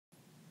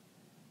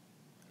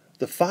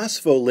The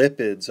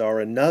phospholipids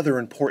are another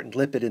important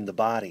lipid in the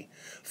body,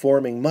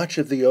 forming much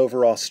of the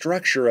overall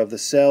structure of the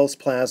cell's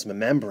plasma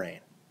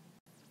membrane.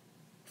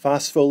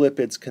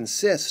 Phospholipids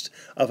consist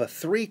of a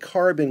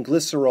 3-carbon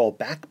glycerol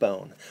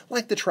backbone,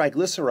 like the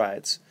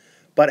triglycerides,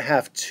 but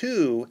have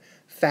 2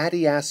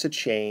 fatty acid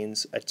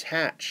chains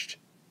attached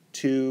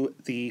to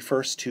the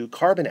first 2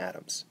 carbon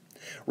atoms.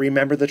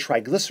 Remember, the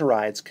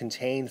triglycerides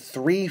contain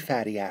 3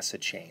 fatty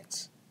acid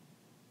chains.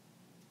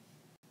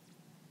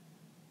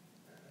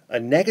 A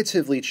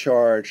negatively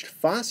charged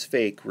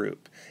phosphate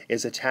group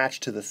is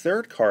attached to the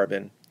 3rd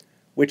carbon,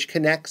 which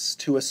connects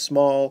to a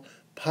small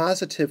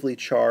positively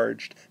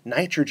charged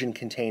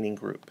nitrogen-containing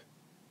group.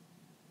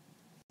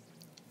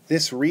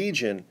 This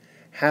region,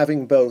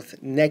 having both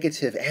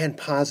negative and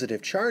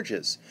positive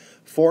charges,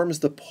 forms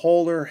the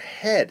polar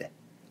head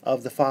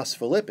of the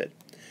phospholipid,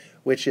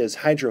 which is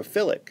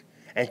hydrophilic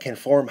and can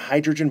form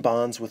hydrogen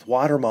bonds with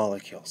water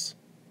molecules.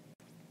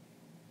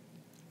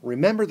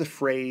 Remember the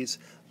phrase,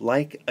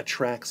 like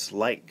attracts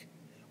like,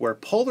 where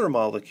polar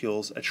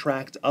molecules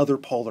attract other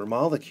polar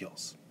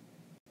molecules.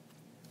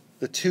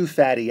 The 2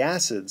 fatty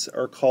acids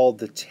are called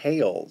the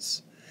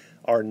tails,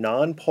 are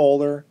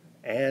nonpolar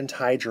and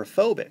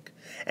hydrophobic,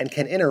 and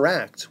can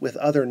interact with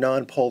other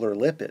nonpolar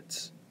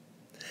lipids.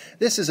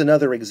 This is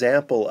another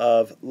example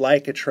of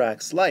like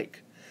attracts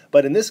like,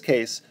 but in this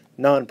case,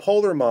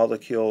 nonpolar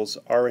molecules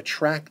are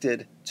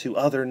attracted to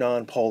other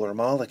nonpolar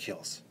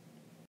molecules.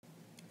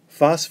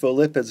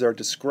 Phospholipids are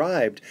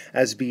described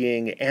as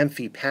being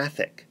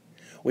amphipathic,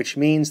 which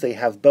means they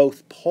have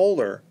both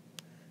polar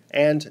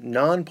and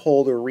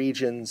nonpolar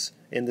regions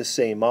in the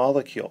same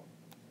molecule.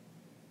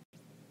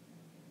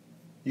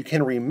 You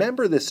can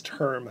remember this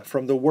term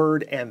from the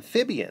word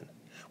amphibian,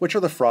 which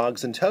are the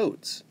frogs and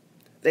toads.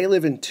 They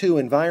live in 2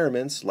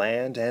 environments,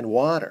 land and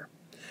water.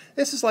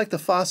 This is like the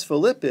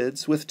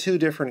phospholipids with 2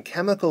 different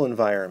chemical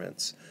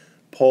environments,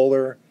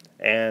 polar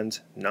and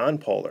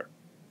nonpolar.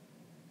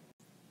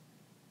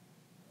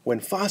 When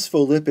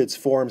phospholipids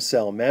form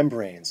cell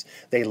membranes,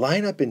 they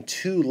line up in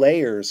 2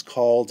 layers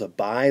called a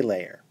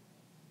bilayer.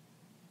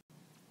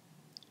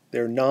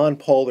 Their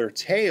nonpolar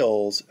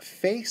tails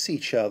face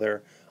each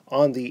other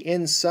on the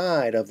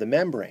inside of the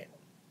membrane,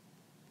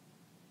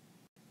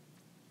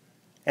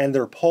 and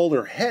their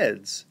polar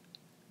heads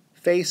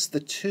face the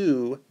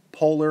 2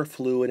 polar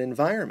fluid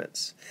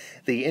environments,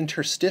 the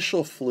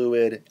interstitial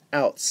fluid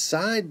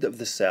outside of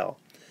the cell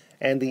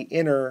and the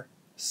inner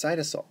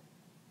cytosol.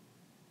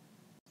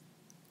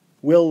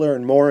 We'll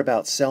learn more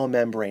about cell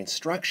membrane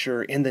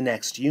structure in the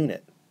next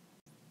unit.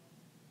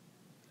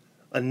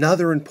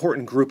 Another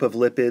important group of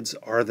lipids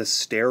are the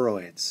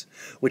steroids,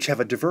 which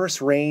have a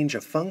diverse range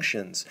of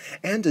functions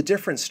and a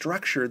different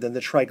structure than the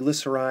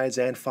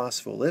triglycerides and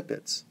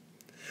phospholipids.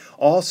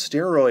 All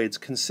steroids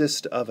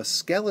consist of a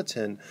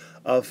skeleton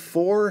of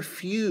 4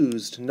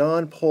 fused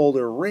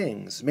nonpolar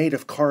rings made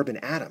of carbon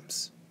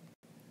atoms.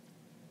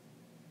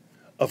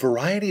 A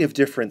variety of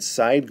different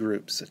side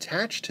groups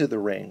attached to the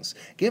rings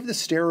give the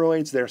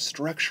steroids their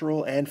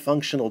structural and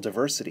functional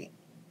diversity.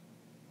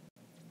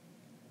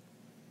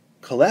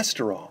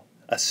 Cholesterol,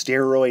 a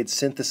steroid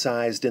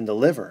synthesized in the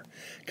liver,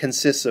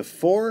 consists of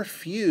 4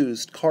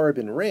 fused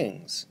carbon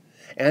rings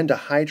and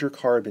a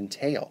hydrocarbon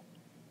tail.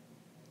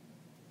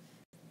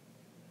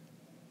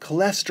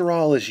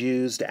 Cholesterol is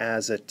used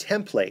as a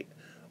template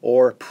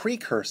or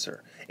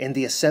precursor in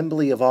the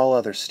assembly of all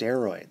other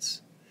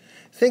steroids.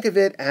 Think of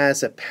it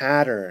as a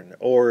pattern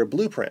or a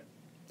blueprint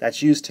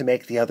that's used to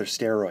make the other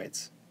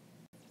steroids.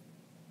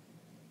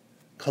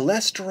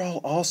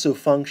 Cholesterol also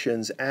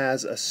functions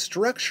as a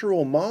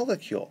structural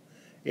molecule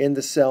in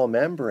the cell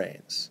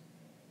membranes,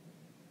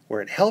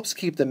 where it helps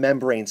keep the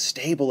membrane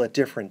stable at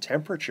different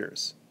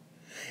temperatures.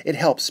 It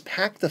helps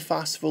pack the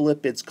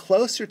phospholipids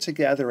closer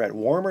together at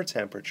warmer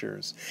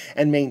temperatures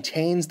and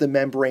maintains the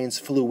membrane's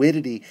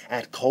fluidity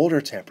at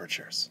colder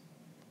temperatures.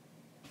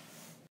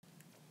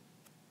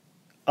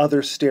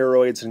 Other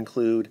steroids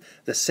include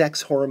the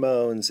sex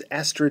hormones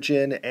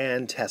estrogen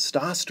and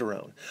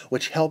testosterone,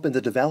 which help in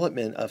the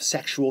development of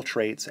sexual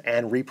traits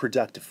and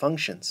reproductive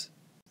functions.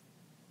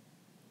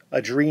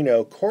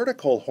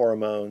 Adrenocortical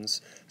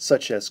hormones,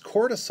 such as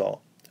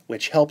cortisol,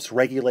 which helps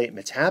regulate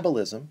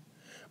metabolism,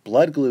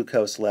 blood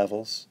glucose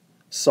levels,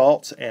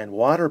 salt and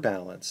water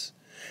balance,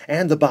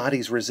 and the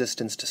body's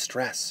resistance to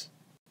stress.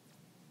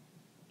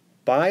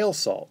 Bile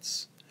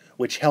salts,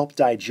 which help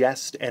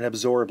digest and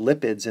absorb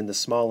lipids in the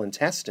small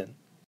intestine,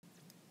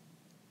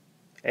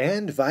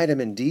 and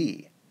vitamin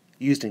D,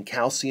 used in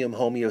calcium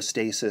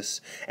homeostasis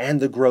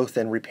and the growth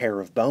and repair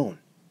of bone.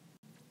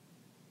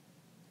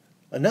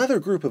 Another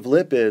group of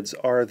lipids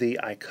are the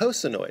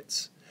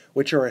eicosanoids,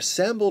 which are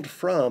assembled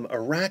from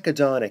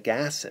arachidonic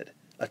acid,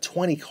 a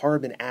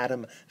 20-carbon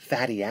atom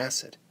fatty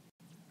acid.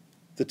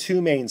 The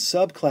 2 main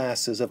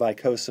subclasses of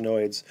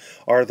eicosanoids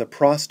are the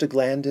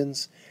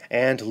prostaglandins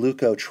and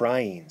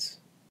leukotrienes.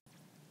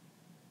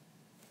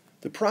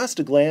 The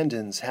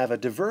prostaglandins have a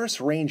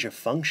diverse range of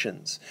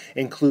functions,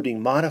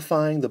 including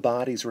modifying the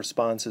body's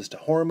responses to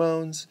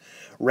hormones,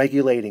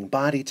 regulating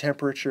body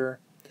temperature,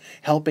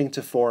 helping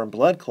to form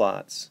blood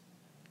clots,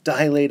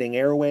 dilating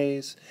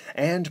airways,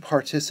 and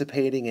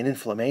participating in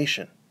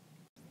inflammation.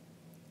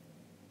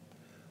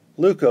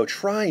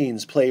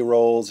 Leukotrienes play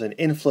roles in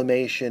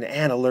inflammation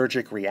and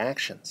allergic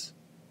reactions.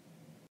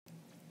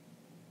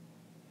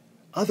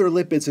 Other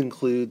lipids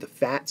include the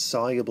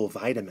fat-soluble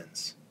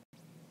vitamins.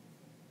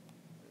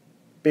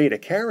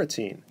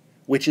 Beta-carotene,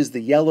 which is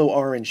the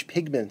yellow-orange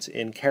pigment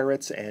in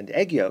carrots and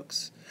egg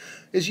yolks,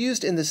 is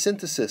used in the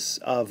synthesis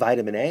of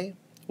vitamin A,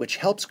 which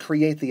helps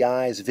create the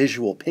eye's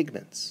visual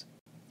pigments.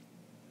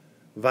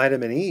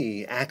 Vitamin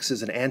E acts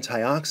as an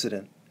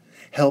antioxidant,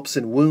 helps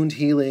in wound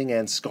healing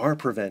and scar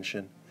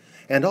prevention,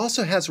 and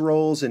also has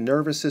roles in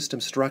nervous system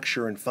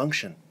structure and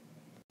function.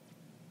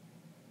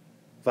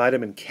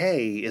 Vitamin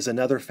K is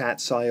another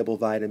fat-soluble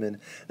vitamin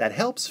that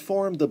helps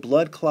form the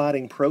blood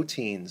clotting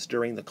proteins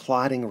during the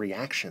clotting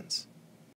reactions.